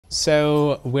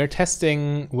So we're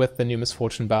testing with the new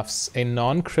Misfortune buffs a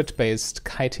non-crit based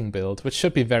kiting build, which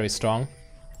should be very strong.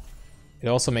 It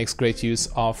also makes great use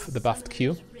of the buffed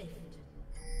Q.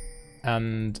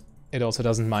 And it also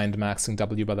doesn't mind maxing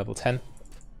W by level 10.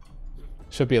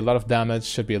 Should be a lot of damage,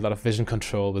 should be a lot of vision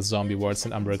control with Zombie Wards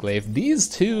and Umbra Glaive. These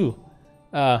two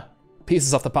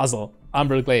pieces of the puzzle,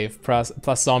 Umbra Glaive plus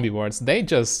Zombie Wards, they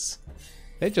just...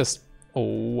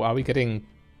 Oh, are we getting...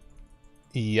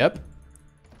 Yep.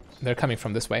 They're coming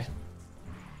from this way.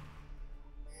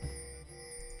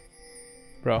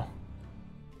 Bro.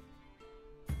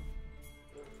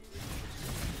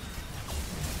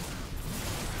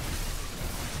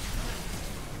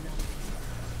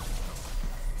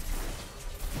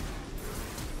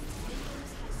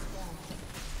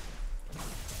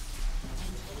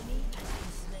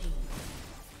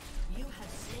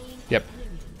 Yep.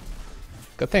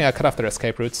 Good thing I cut off their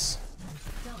escape routes.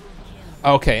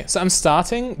 Okay, so I'm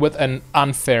starting with an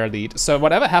unfair lead. So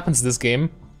whatever happens this game,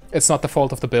 it's not the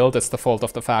fault of the build, it's the fault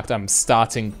of the fact I'm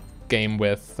starting game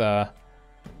with,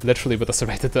 literally with a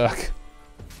serrated duck.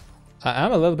 I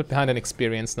am a little bit behind in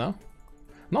experience now.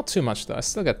 Not too much though, I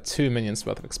still got 2 minions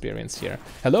worth of experience here.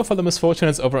 Hello for the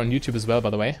Misfortunates over on YouTube as well,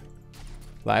 by the way.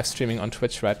 Live streaming on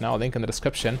Twitch right now, link in the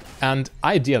description. And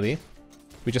ideally,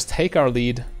 we just take our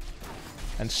lead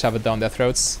and shove it down their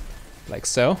throats, like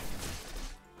so.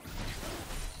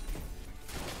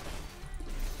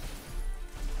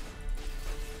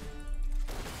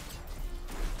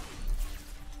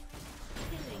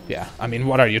 Yeah, I mean,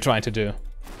 what are you trying to do?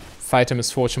 Fight a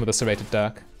Misfortune with a serrated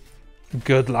duck.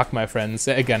 Good luck, my friends.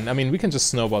 Again, I mean, we can just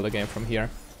snowball the game from here.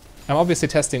 I'm obviously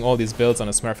testing all these builds on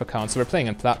a Smurf account, so we're playing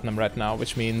in Platinum right now,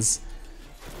 which means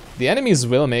the enemies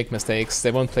will make mistakes.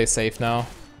 They won't play safe now.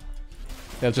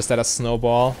 They'll just let us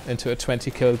snowball into a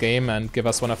 20-kill game and give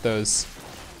us one of those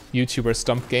YouTuber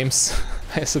stomp games,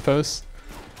 I suppose.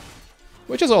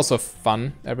 Which is also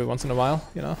fun every once in a while,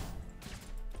 you know?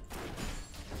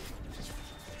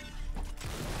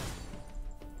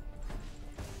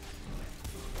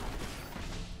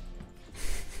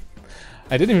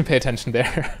 I didn't even pay attention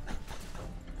there.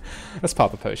 Let's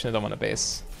pop a potion, I don't want a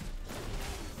base.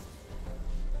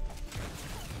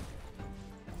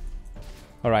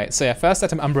 Alright, so yeah, first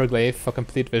item Umbra Glaive for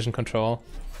complete vision control.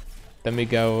 Then we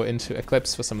go into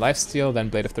Eclipse for some lifesteal, then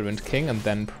Blade of the Ruined King, and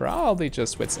then probably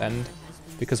just Wit's End.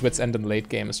 Because Wit's End in the late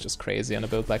game is just crazy on a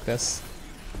build like this.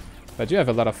 But you have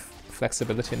a lot of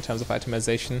flexibility in terms of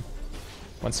itemization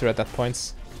once you're at that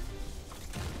point.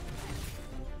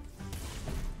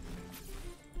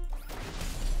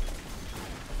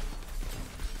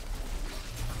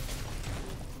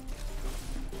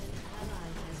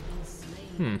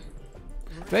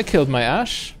 They killed my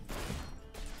Ashe.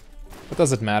 What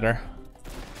does it matter?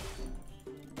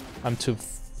 I'm too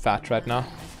fat right now.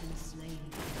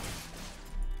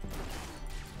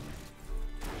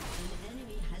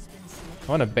 I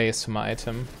want a base for my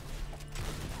item.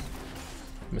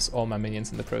 Miss all my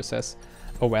minions in the process.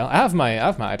 Oh well, I have my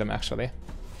item actually.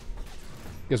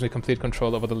 Gives me complete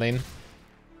control over the lane.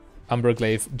 Umbra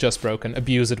Glaive, just broken.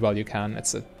 Abuse it while you can.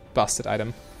 It's a busted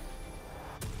item.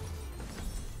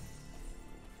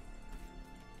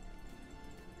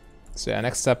 So yeah,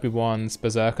 next up we want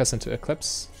Berserkers into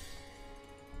Eclipse.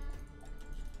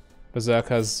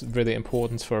 Berserker's really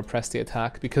important for a press the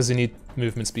attack because you need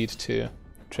movement speed to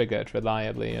trigger it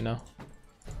reliably, you know.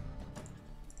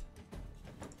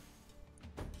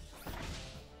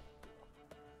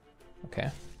 Okay.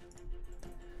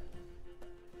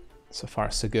 So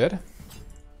far so good.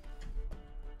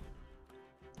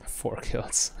 4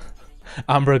 kills.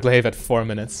 Umbra Glaive at 4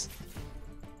 minutes.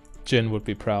 Jin would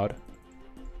be proud.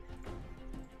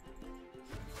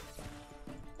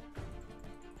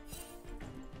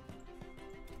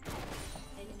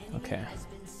 Okay.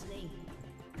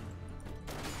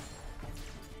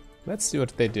 Let's see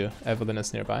what they do. Evelyn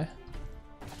is nearby.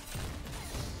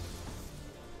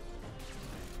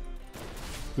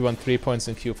 We want 3 points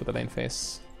in Q for the lane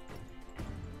phase.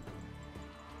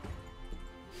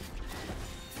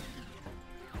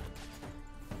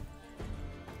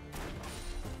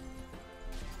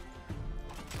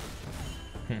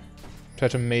 Try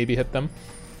to maybe hit them.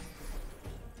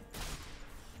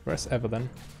 Where's Evelyn?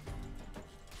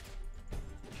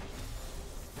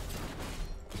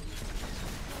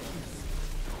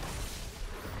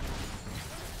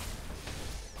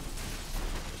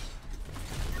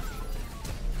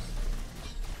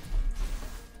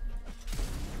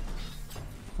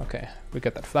 Okay, we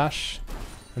get that flash,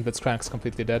 and Blitzcrank's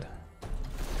completely dead.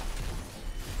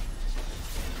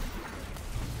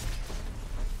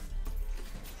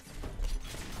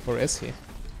 Or is he?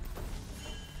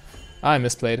 I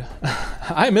misplayed.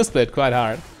 I misplayed quite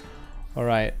hard.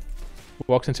 Alright.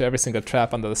 Walked into every single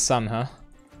trap under the sun, huh?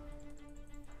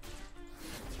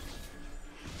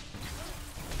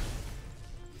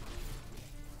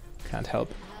 Can't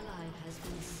help.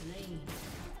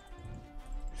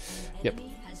 Yep.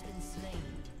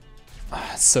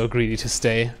 So greedy to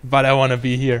stay, but I want to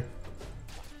be here.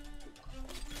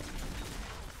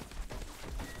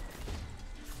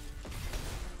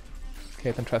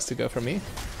 Caitlyn tries to go for me.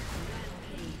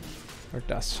 Or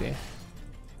does she?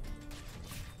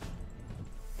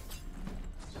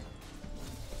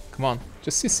 Come on,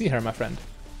 just CC her, my friend.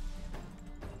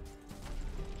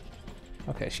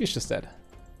 Okay, she's just dead.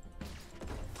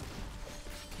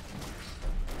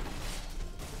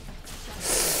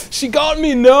 She got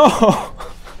me, no!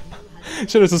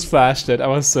 Should have just flashed it, I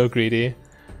was so greedy.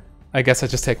 I guess I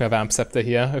just take my Vamp Scepter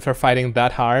here, if we're fighting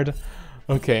that hard.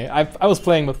 Okay, I was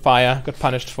playing with fire, got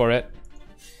punished for it.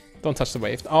 Don't touch the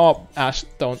wave. Oh, Ashe,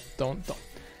 don't.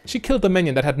 She killed the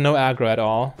minion that had no aggro at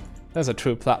all. That's a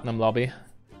true platinum lobby.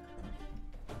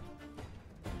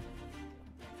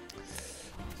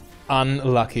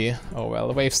 Unlucky. Oh well,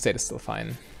 the wave state is still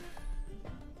fine.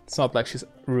 It's not like she's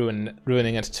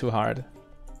ruining it too hard.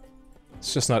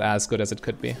 It's just not as good as it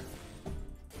could be.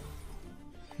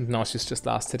 And now she's just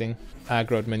last hitting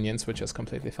aggroed minions, which is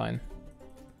completely fine.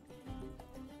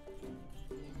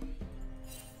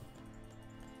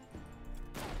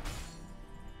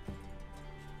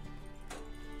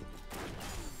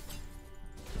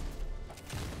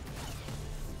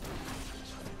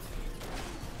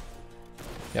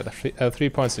 Yeah, the 3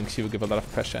 points in Q give a lot of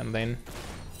pressure in lane.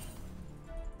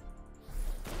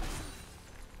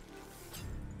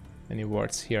 Any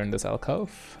wards here in this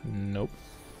alcove? Nope.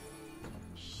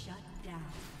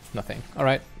 Nothing.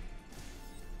 Alright.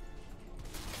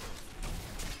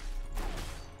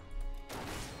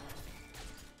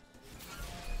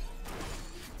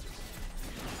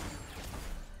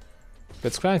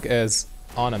 Blitzcrank is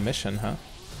on a mission, huh?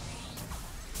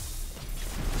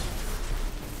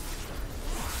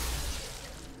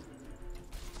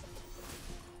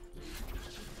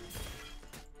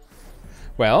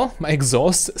 Well, my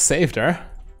exhaust saved her.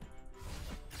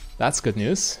 That's good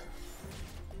news.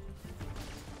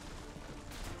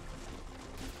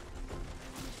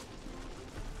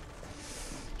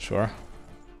 Sure.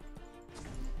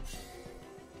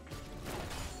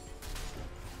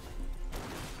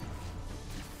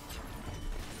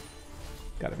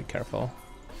 Gotta be careful.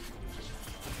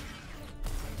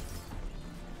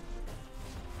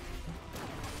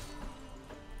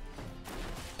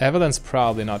 Evelyn's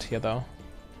probably not here though.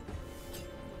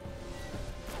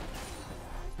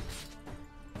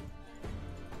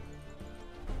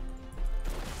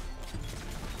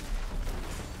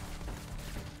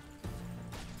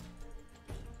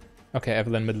 Okay,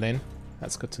 Evelyn mid lane.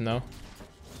 That's good to know.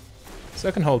 So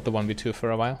I can hold the 1v2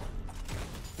 for a while.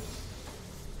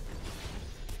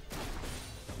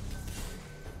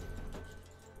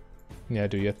 Yeah,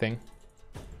 do your thing.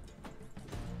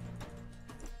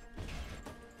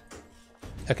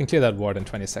 I can clear that ward in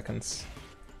 20 seconds.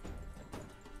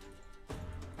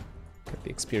 Get the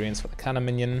experience for the cannon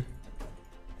minion.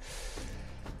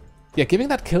 Yeah, giving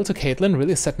that kill to Caitlyn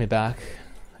really set me back.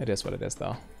 It is what it is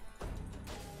though.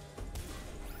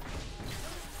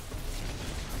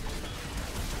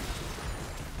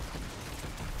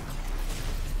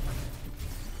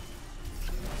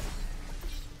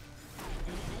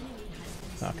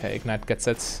 Okay, Ignite gets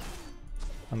it.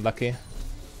 Unlucky.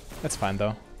 That's fine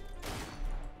though.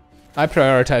 I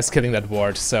prioritized killing that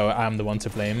ward, so I'm the one to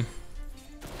blame.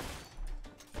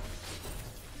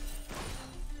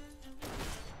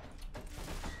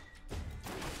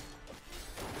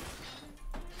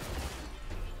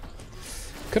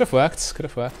 Could have worked, could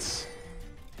have worked.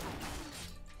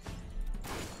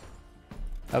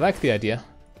 I like the idea.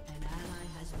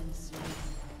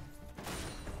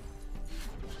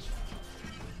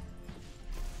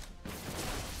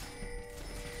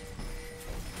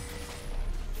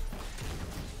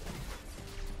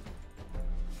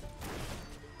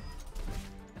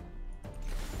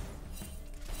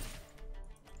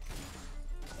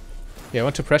 Yeah, I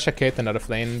want to pressure Caitlyn out of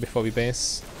lane before we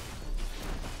base.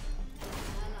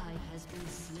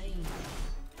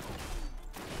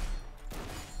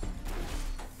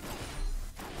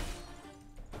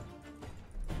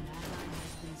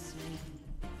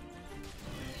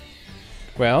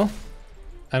 Well,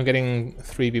 I'm getting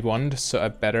 3v1'd, so I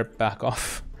better back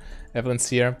off. Evelyn's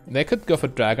here. They could go for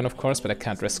Dragon, of course, but I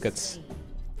can't risk it.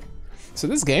 So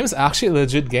this game is actually a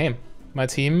legit game. My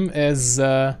team is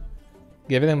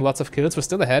giving them lots of kills. We're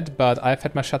still ahead, but I've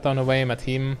had my shutdown away. My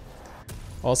team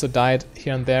also died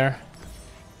here and there.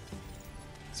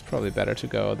 It's probably better to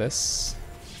go this.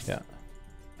 Yeah.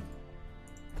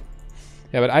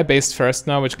 Yeah, but I based first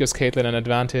now, which gives Caitlyn an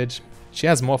advantage. She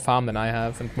has more farm than I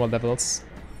have and more levels,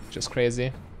 which is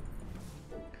crazy.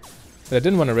 But I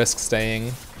didn't want to risk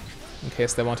staying in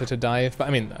case they wanted to dive. But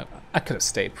I mean, I could have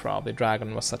stayed probably.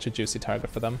 Dragon was such a juicy target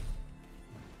for them.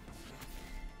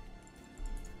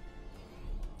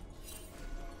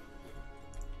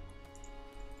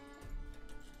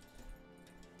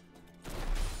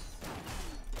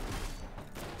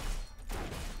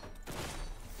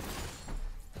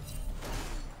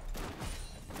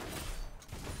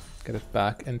 Get it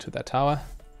back into that tower.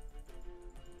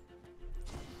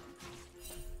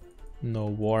 No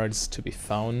wards to be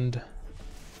found.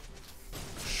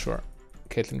 Sure.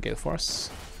 Caitlyn Gale Force.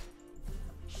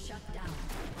 Shut down.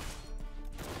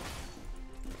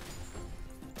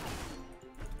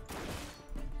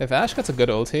 If Ashe gets a good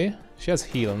ulti, she has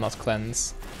heal, not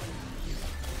cleanse.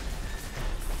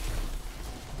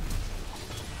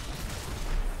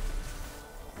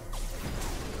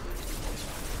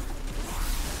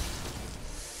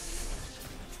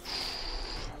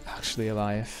 Actually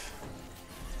alive.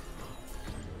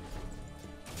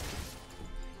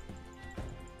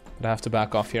 But I have to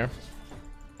back off here.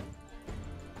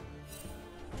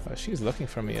 Oh, she's looking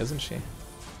for me, isn't she?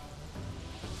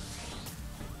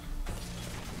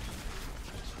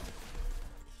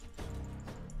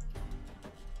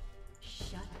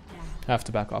 Shut down. I have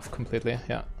to back off completely,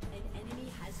 yeah. An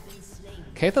enemy has been slain.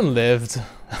 Caitlyn lived,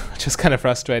 which is kind of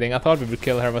frustrating. I thought we would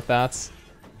kill her with that.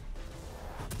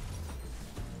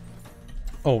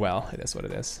 Oh well, it is what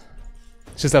it is.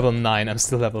 She's level 9, I'm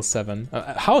still level 7.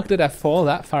 How did I fall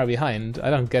that far behind?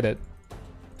 I don't get it.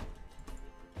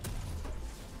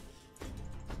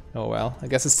 Oh well, I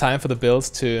guess it's time for the build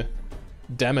to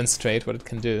demonstrate what it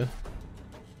can do.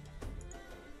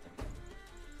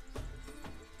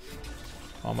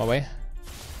 On my way.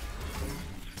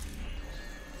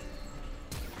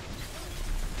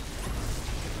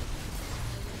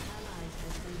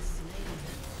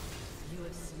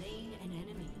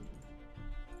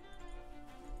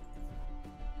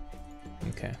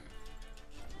 Okay.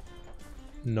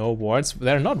 No wards.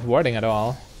 They're not warding at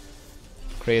all.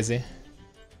 Crazy.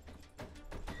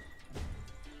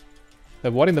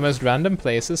 They're warding the most random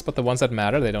places, but the ones that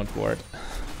matter, they don't ward.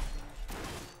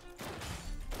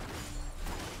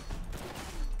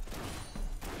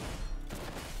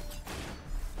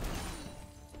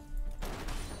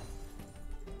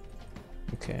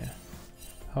 Okay.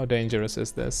 How dangerous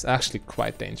is this? Actually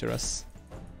quite dangerous.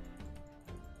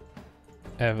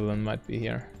 Evelyn might be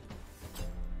here.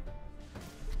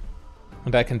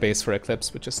 And I can base for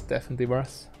Eclipse, which is definitely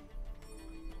worth.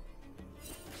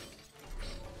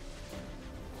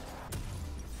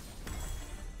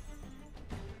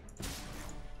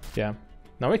 Yeah.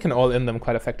 Now we can all in them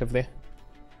quite effectively.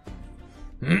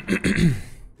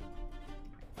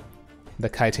 The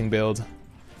kiting build.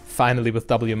 Finally with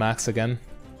W max again.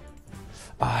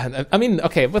 I mean,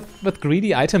 okay, with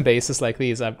greedy item bases like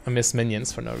these, I miss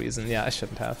minions for no reason. Yeah, I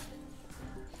shouldn't have.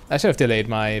 I should have delayed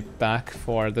my back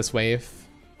for this wave.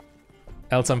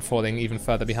 Else I'm falling even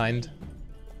further behind.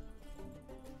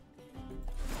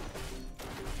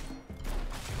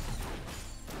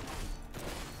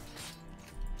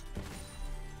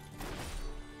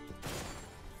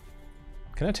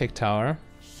 Can I take tower?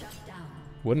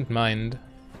 Wouldn't mind.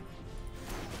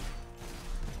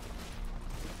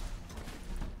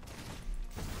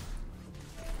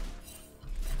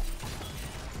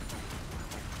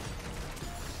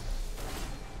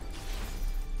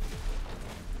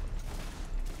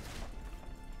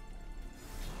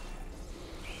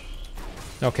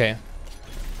 Okay.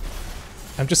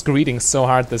 I'm just greeting so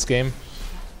hard this game.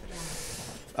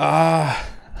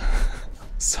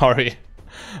 Sorry.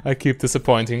 I keep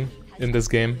disappointing in this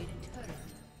game.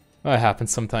 Well, it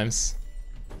happens sometimes.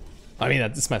 I mean,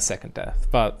 it's my second death,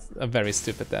 but a very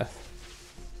stupid death.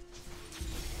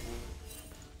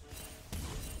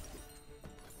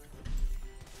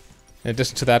 In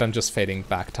addition to that, I'm just fading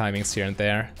back timings here and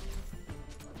there.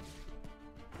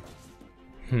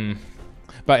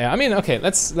 But yeah, I mean, okay,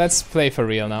 let's play for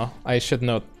real now. I should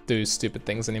not do stupid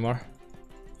things anymore.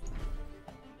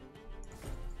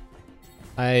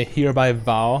 I hereby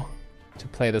vow to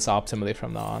play this optimally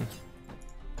from now on.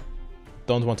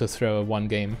 Don't want to throw one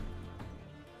game.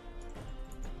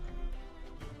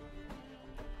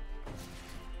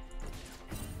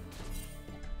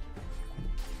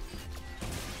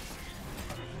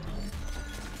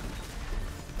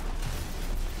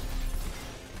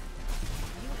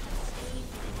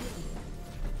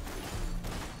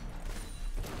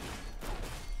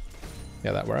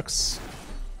 Yeah, that works.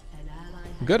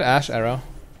 Good Ashe arrow.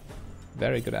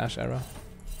 Very good Ash arrow.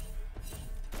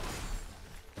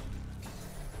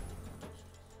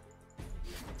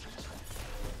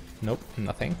 Nope,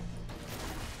 nothing.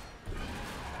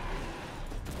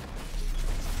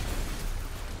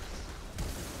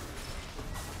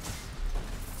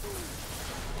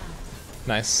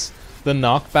 Nice. The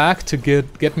knockback to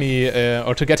get me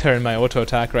or to get her in my auto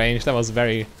attack range. That was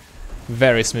very,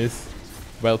 very smooth.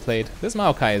 Well played. This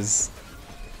Maokai is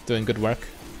doing good work.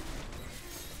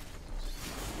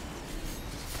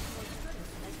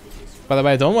 By the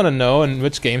way, I don't want to know in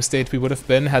which game state we would have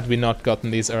been had we not gotten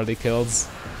these early kills.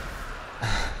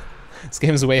 This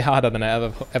game is way harder than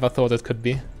I ever thought it could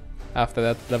be after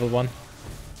that level 1.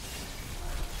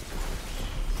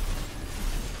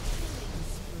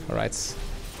 Alright.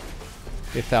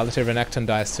 Lethality Renekton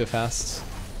dies too fast.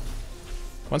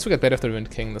 Once we get Blade of the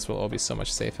Ruined King, this will all be so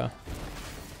much safer.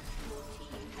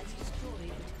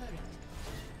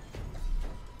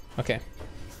 Okay.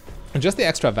 And just the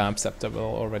extra Vamp Scepter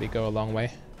will already go a long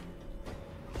way.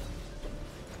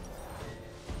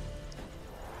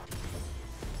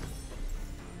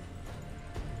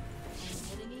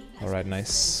 Alright,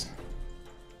 nice.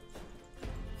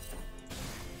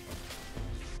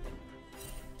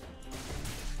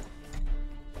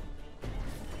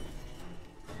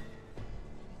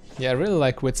 Yeah, I really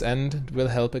like Wit's End. It will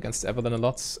help against Evelyn a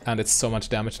lot, and it's so much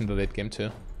damage in the late game too.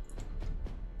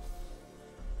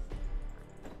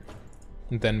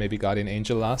 And then maybe Guardian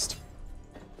Angel last.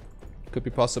 Could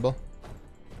be possible.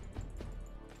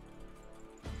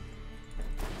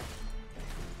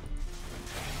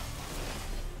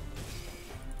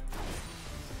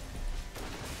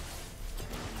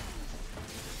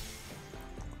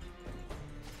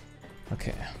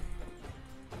 Okay.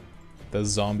 The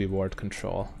zombie ward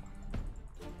control.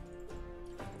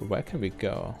 Where can we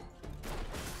go?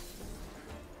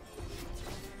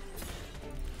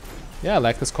 Yeah, I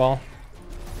like this call.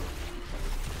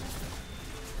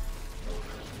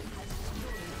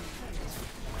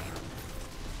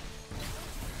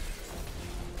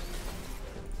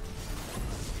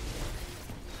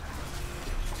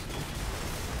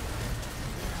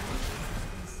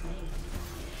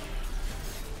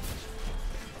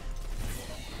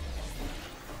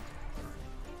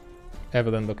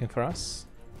 Evelyn looking for us.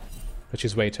 But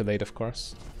she's way too late, of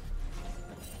course.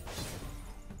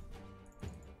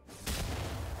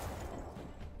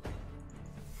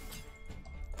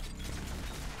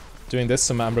 Doing this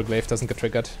so my Amber Glaive doesn't get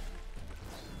triggered.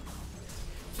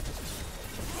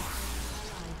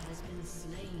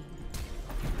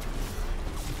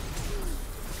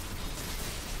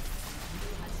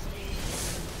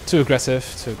 Too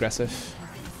aggressive, too aggressive.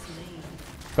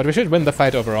 But we should win the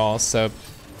fight overall, so...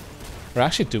 Or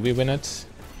actually, do we win it?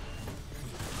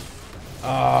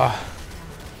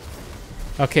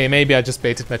 Okay, maybe I just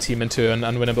baited my team into an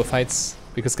unwinnable fights.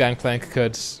 Because Gangplank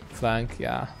could flank,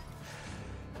 yeah.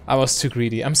 I was too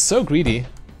greedy. I'm so greedy.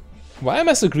 Why am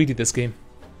I so greedy this game?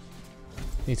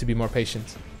 Need to be more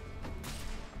patient.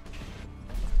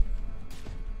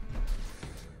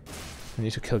 I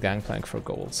need to kill Gangplank for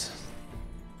gold.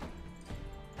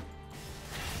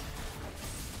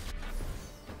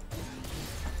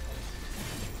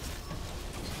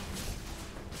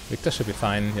 Victor should be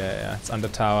fine. Yeah, it's under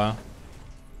tower.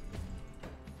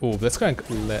 Oh, that's going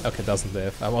to live. Okay, doesn't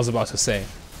live. I was about to say.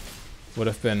 Would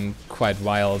have been quite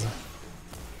wild.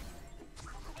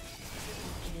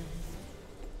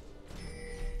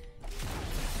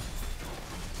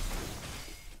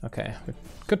 Okay, we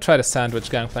could try to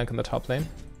sandwich Gangplank in the top lane.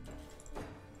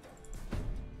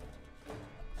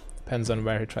 Depends on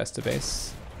where he tries to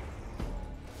base.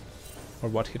 Or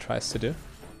what he tries to do.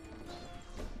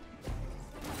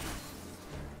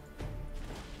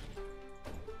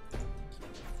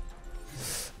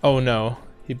 Oh no,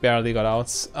 he barely got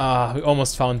out. Ah, we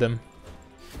almost found him.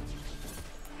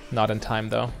 Not in time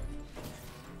though.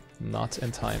 Not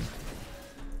in time.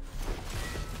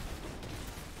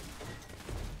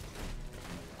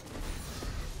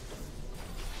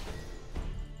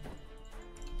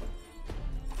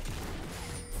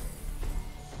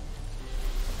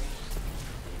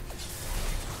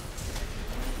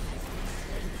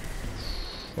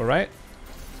 Alright.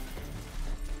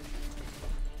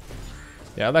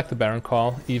 Yeah, I like the Baron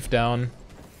call. Eve down,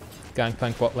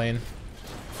 Gangplank bot lane.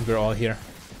 We're all here.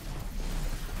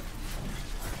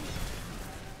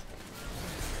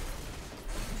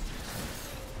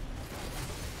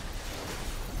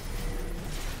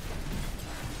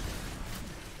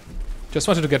 Just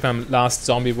wanted to get my last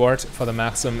zombie ward for the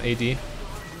maximum AD.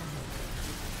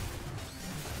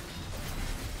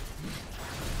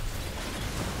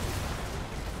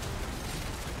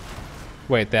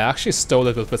 Wait, they actually stole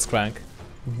it with Blitzcrank.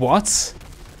 What?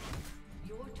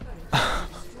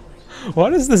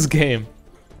 What is this game?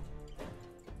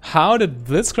 How did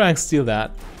Blitzcrank steal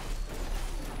that?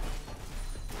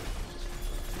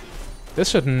 This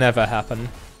should never happen.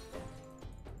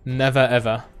 Never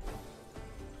ever.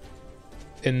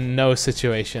 In no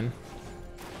situation.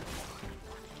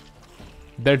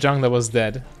 Their jungler was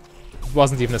dead. It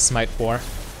wasn't even a smite 4.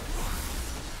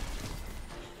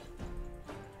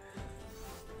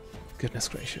 Goodness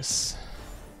gracious.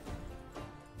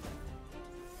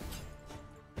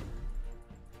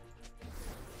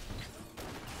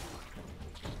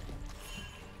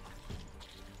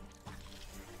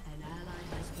 An ally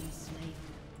has been slain.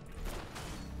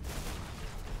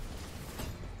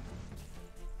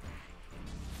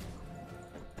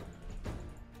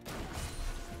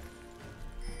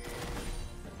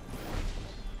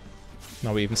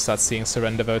 Now we even start seeing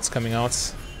surrender votes coming out.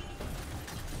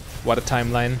 What a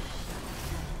timeline.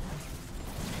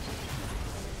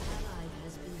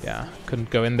 Yeah,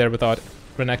 couldn't go in there without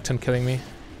Renekton killing me.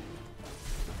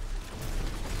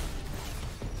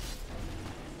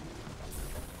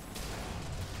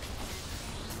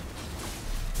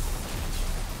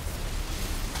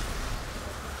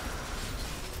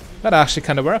 That actually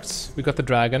kind of worked. We got the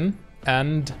dragon,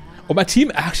 and... Oh, my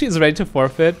team actually is ready to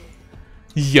forfeit?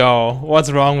 Yo,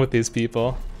 what's wrong with these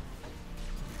people?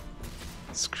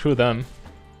 Screw them.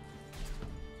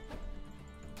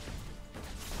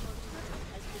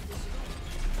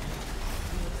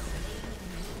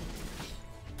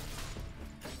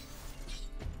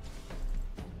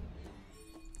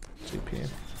 GP.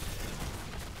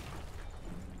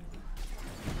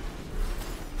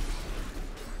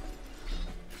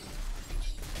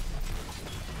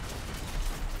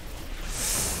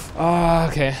 Oh,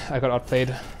 okay, I got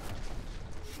outplayed.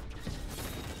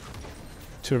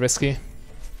 Too risky.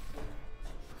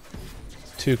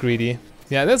 Too greedy.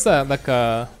 Yeah, there's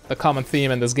a common theme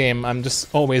in this game. I'm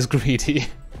just always greedy.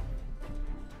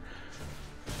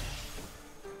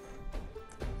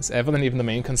 Is Evelyn even the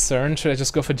main concern? Should I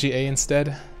just go for GA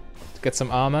instead? To get some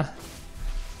armor?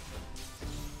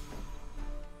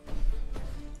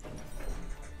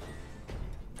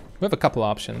 We have a couple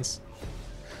options.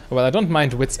 Well, I don't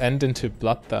mind Wit's End into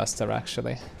Bloodthirster,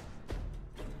 actually.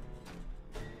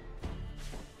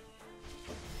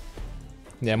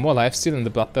 Yeah, more lifesteal and the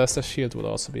Bloodthirster shield would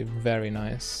also be very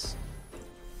nice.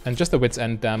 And just the Wit's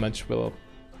End damage will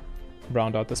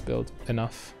round out this build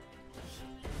enough.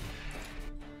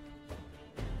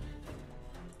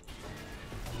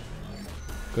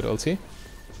 Good ulti.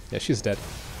 Yeah, she's dead.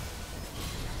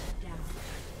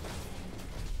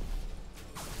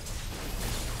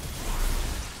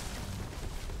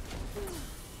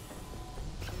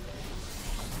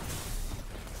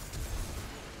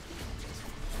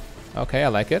 Okay, I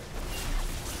like it.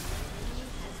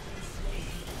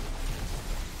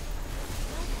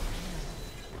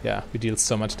 Yeah, we deal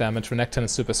so much damage. Renekton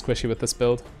is super squishy with this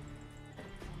build.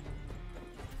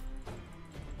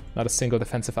 Not a single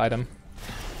defensive item.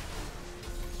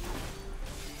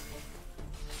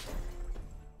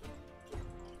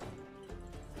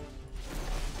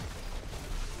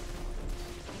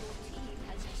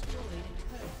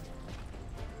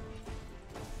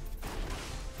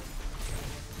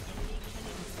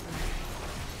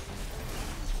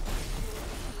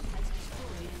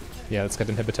 Yeah, let's get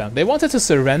inhibitor. They wanted to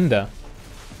surrender.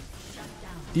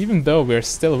 Even though we're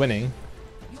still winning.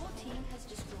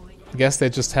 I guess they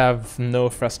just have no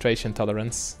frustration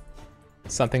tolerance.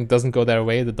 Something doesn't go their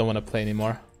way, they don't want to play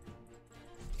anymore.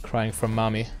 Crying for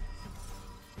mommy.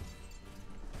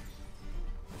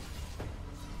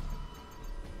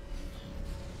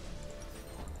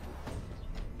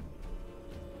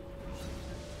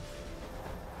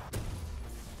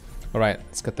 Alright,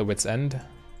 let's get the Wit's End.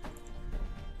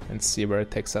 And see where it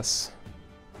takes us.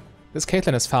 This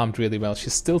Caitlyn has farmed really well.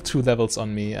 She's still 2 levels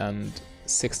on me and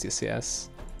 60 CS.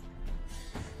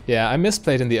 Yeah, I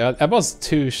misplayed in the early... I was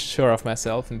too sure of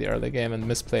myself in the early game and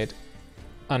misplayed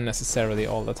unnecessarily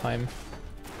all the time.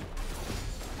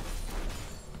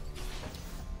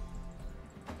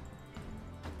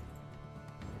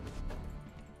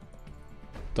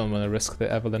 Don't want to risk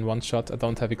the Evelyn one-shot. I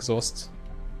don't have exhaust.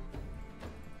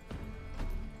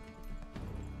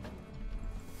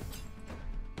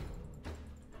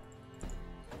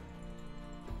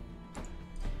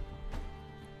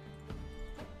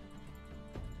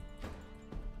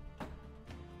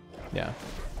 Yeah.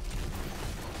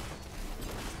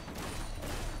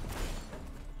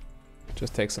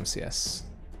 Just take some CS.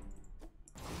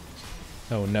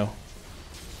 Oh no.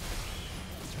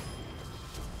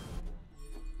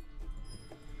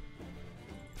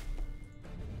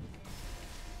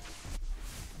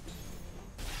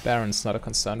 Baron's not a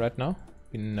concern right now.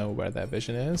 We know where their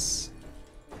vision is.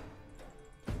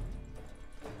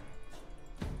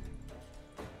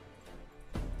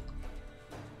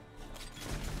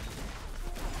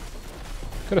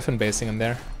 Could have been basing in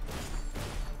there.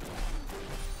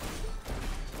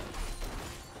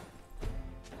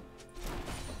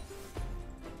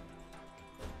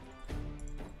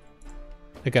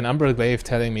 Again, Umbral Glaive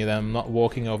telling me that I'm not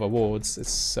walking over wards is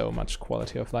so much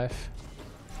quality of life.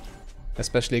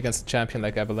 Especially against a champion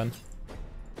like Evelynn.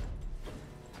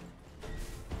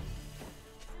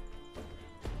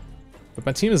 But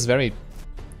my team is very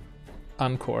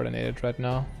uncoordinated right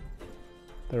now.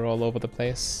 They're all over the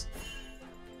place.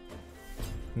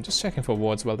 I'm just checking for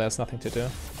wards while there's nothing to do. Ooh.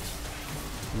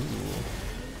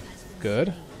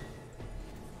 Good.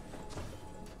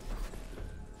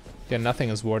 Yeah, nothing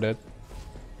is warded.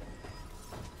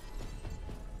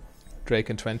 Drake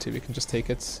in 20, we can just take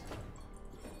it.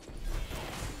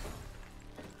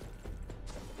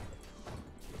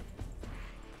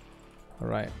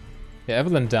 Alright. Yeah,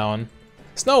 Evelynn down.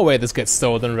 There's no way this gets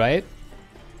stolen, right?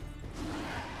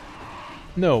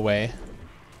 No way.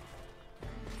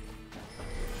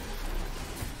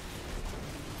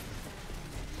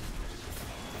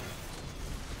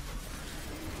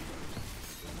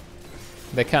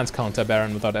 They can't counter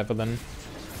Baron without Evelynn.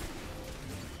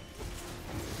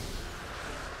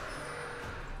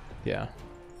 Yeah.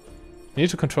 We need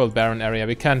to control Baron area.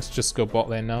 We can't just go bot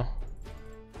lane now.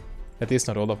 At least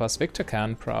not all of us. Victor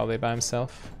can, probably by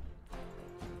himself.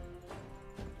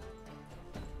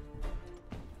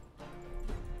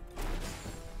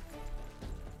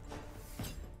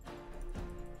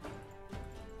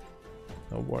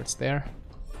 No wards there.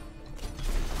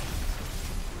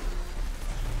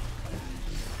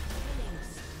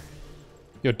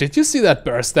 Yo, did you see that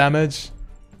burst damage?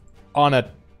 On a,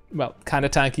 well, kind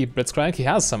of tanky Blitzcrank. He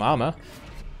has some armor.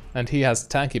 And he has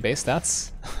tanky base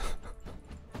stats.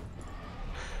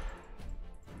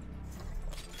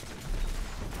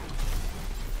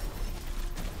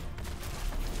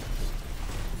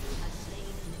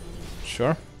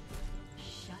 Sure.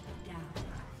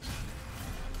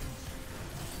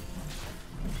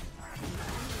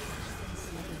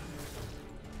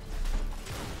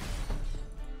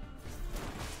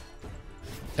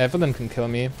 Evelynn can kill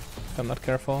me if I'm not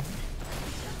careful.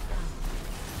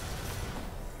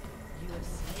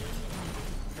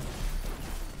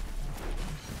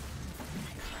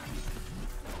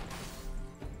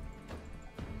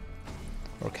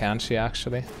 Or can she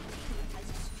actually?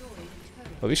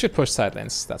 Well, we should push side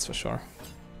lanes, that's for sure.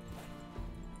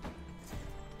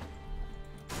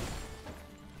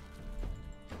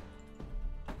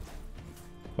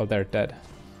 Well, they're dead.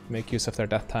 Make use of their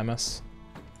death timers.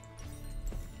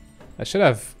 I should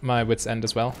have my wit's end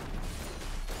as well.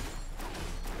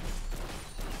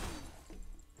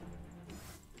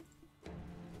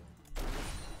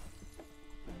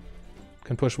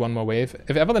 Can push one more wave.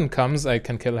 If Evelynn comes, I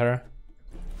can kill her.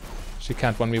 She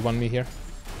can't 1v1 me here.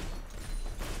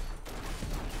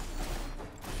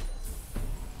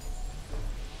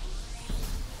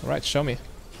 Alright, show me.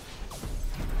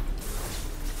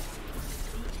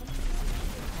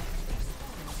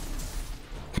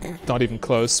 Not even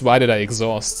close. Why did I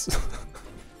exhaust?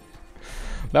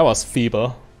 That was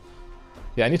feeble.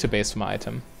 Yeah, I need to base for my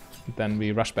item. Then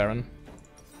we rush Baron.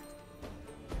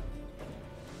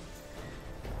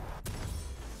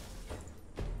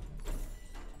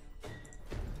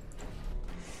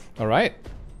 Alright.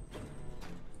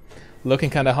 Looking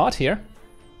kinda hot here.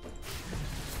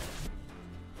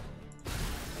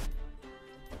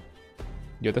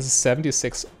 Yo, this is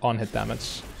 76 on hit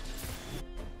damage.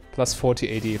 Plus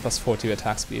 40 AD, plus 40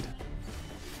 attack speed.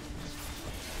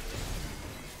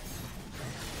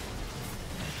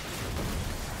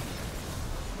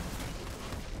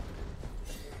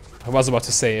 I was about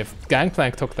to say, if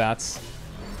Gangplank took that,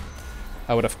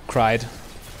 I would have cried.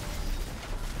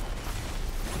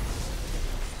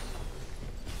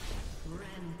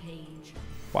 Rampage.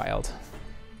 Wild.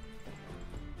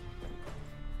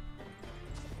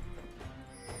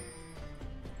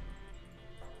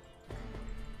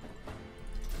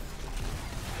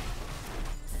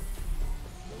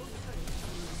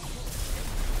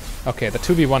 Okay, the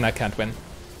 2v1 I can't win.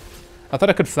 I thought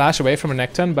I could flash away from a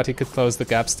Necton, but he could close the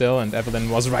gap still, and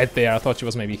Evelynn was right there. I thought she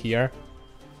was maybe here.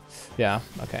 Yeah,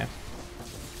 okay.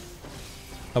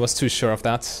 I was too sure of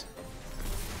that.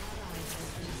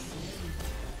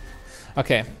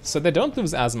 Okay, so they don't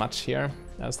lose as much here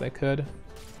as they could.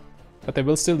 But they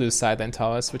will still lose side lane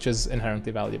towers, which is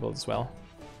inherently valuable as well.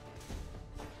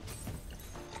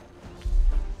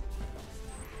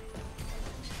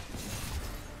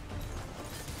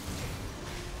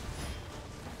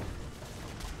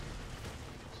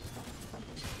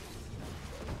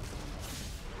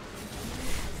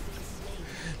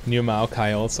 New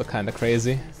Maokai also kinda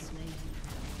crazy,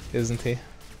 isn't he?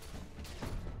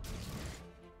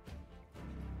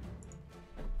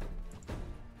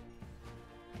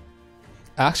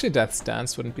 Actually, Death's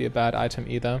Dance wouldn't be a bad item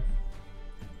either.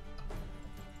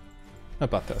 Oh,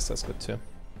 but that's good too.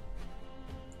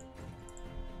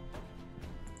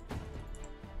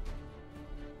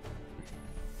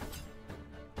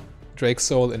 Drake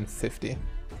Soul in 50.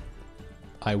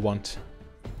 I want.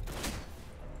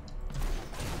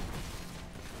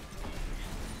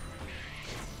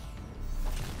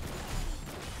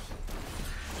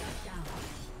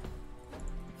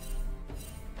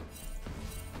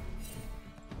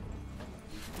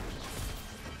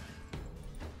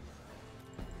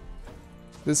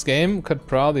 This game could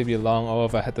probably be long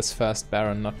over had this first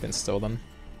Baron not been stolen.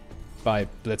 By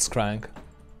Blitzcrank,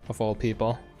 of all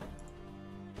people.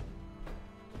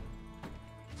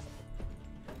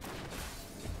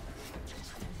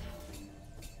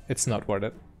 It's not worth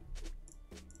it.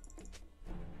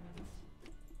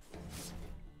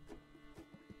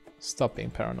 Stop being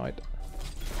paranoid.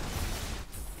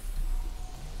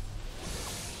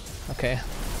 Okay.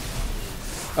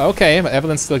 Okay, but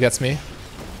Evelyn still gets me.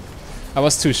 I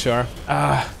was too sure.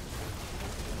 I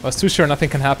was too sure nothing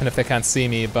can happen if they can't see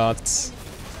me, but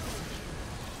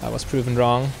I was proven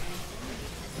wrong.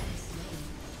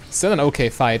 Still an okay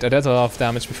fight. I did a lot of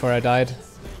damage before I died.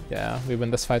 Yeah, we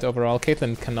win this fight overall.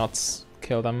 Caitlyn cannot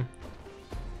kill them.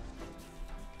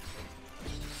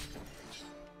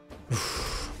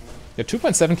 Yeah,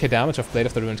 2.7k damage of Blade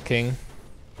of the Ruined King.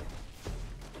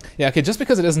 Yeah, okay, just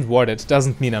because it isn't warded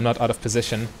doesn't mean I'm not out of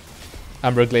position.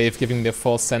 Amberglaive giving me a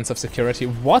false sense of security.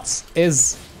 What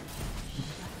is...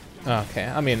 Okay,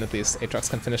 I mean, at least Aatrox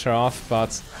can finish her off,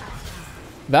 but...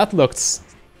 That looked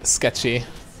sketchy.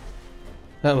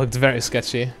 That looked very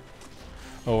sketchy.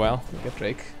 Oh well, we get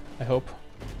Drake, I hope.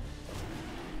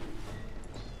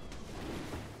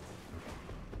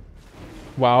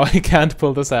 Wow, I can't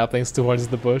pull the saplings towards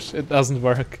the bush. It doesn't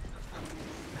work.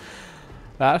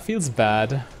 That feels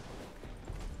bad.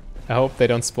 I hope they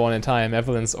don't spawn in time.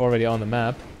 Evelyn's already on the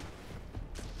map.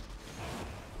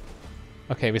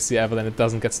 Okay, we see Evelyn. It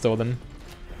doesn't get stolen.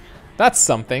 That's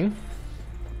something.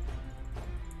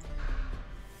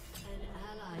 An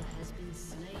ally has been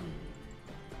slain.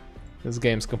 This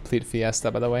game's complete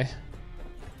fiesta, by the way.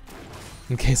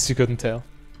 In case you couldn't tell.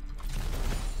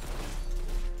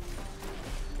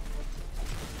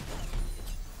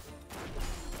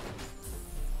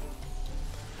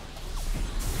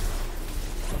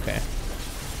 Okay.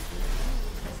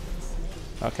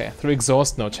 Okay, through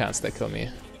exhaust, no chance they kill me.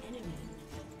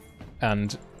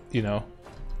 And, you know,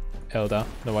 Elda.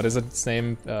 No, what is its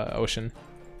name? Ocean.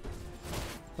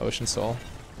 Ocean Soul.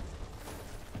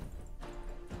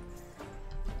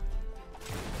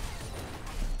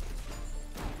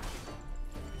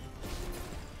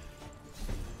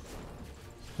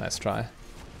 Nice try.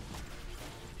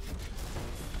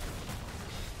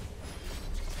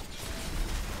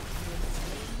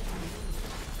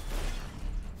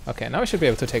 Okay, now we should be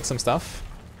able to take some stuff.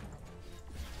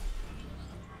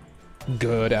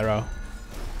 Good arrow.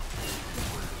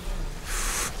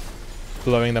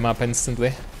 Blowing them up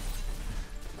instantly.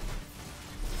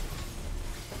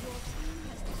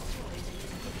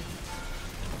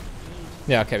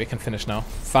 Yeah, okay, we can finish now.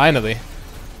 Finally.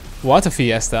 What a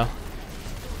fiesta.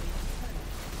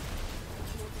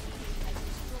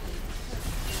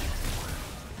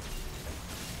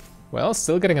 Well,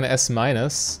 still getting an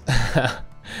S-.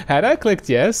 Had I clicked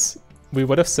yes, we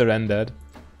would have surrendered.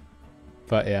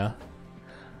 But yeah.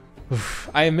 Oof.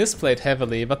 I misplayed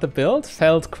heavily, but the build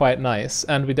felt quite nice,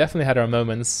 and we definitely had our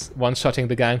moments, one-shotting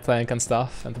the Gangplank and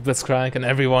stuff, and the Blitzcrank and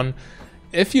everyone.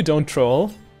 If you don't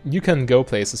troll, you can go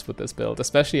places with this build,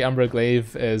 especially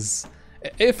Amberglaive is...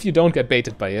 If you don't get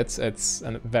baited by it, it's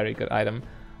a very good item.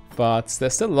 But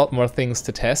there's still a lot more things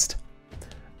to test.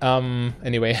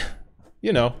 Anyway,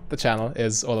 you know, the channel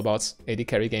is all about AD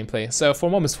carry gameplay, so for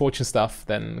more Misfortune stuff,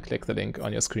 then click the link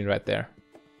on your screen right there.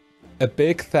 A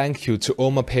big thank you to all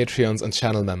my Patreons and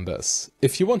channel members.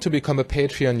 If you want to become a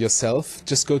Patreon yourself,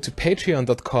 just go to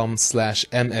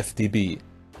patreon.com/mfdb.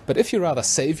 But if you rather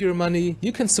save your money,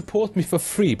 you can support me for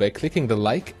free by clicking the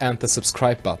like and the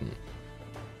subscribe button.